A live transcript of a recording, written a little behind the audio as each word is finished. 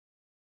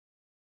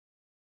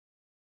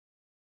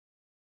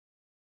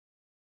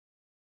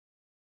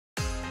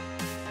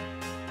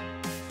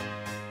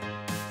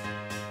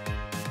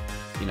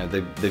you know,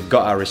 they've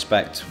got our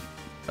respect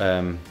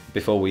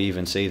before we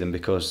even see them,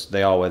 because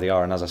they are where they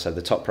are. And as I said,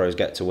 the top pros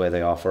get to where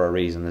they are for a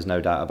reason. There's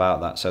no doubt about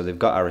that. So they've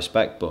got our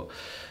respect, but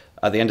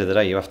at the end of the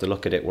day, you have to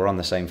look at it. We're on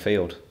the same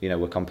field. You know,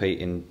 we're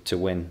competing to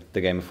win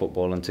the game of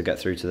football and to get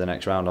through to the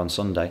next round on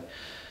Sunday.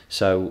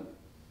 So,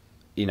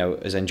 you know,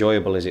 as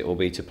enjoyable as it will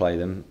be to play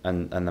them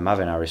and them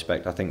having our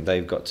respect, I think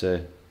they've got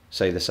to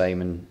say the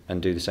same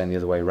and do the same the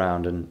other way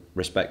around and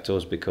respect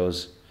us,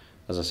 because,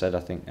 as I said,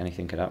 I think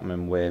anything could happen,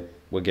 and we're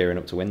gearing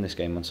up to win this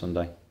game on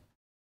Sunday.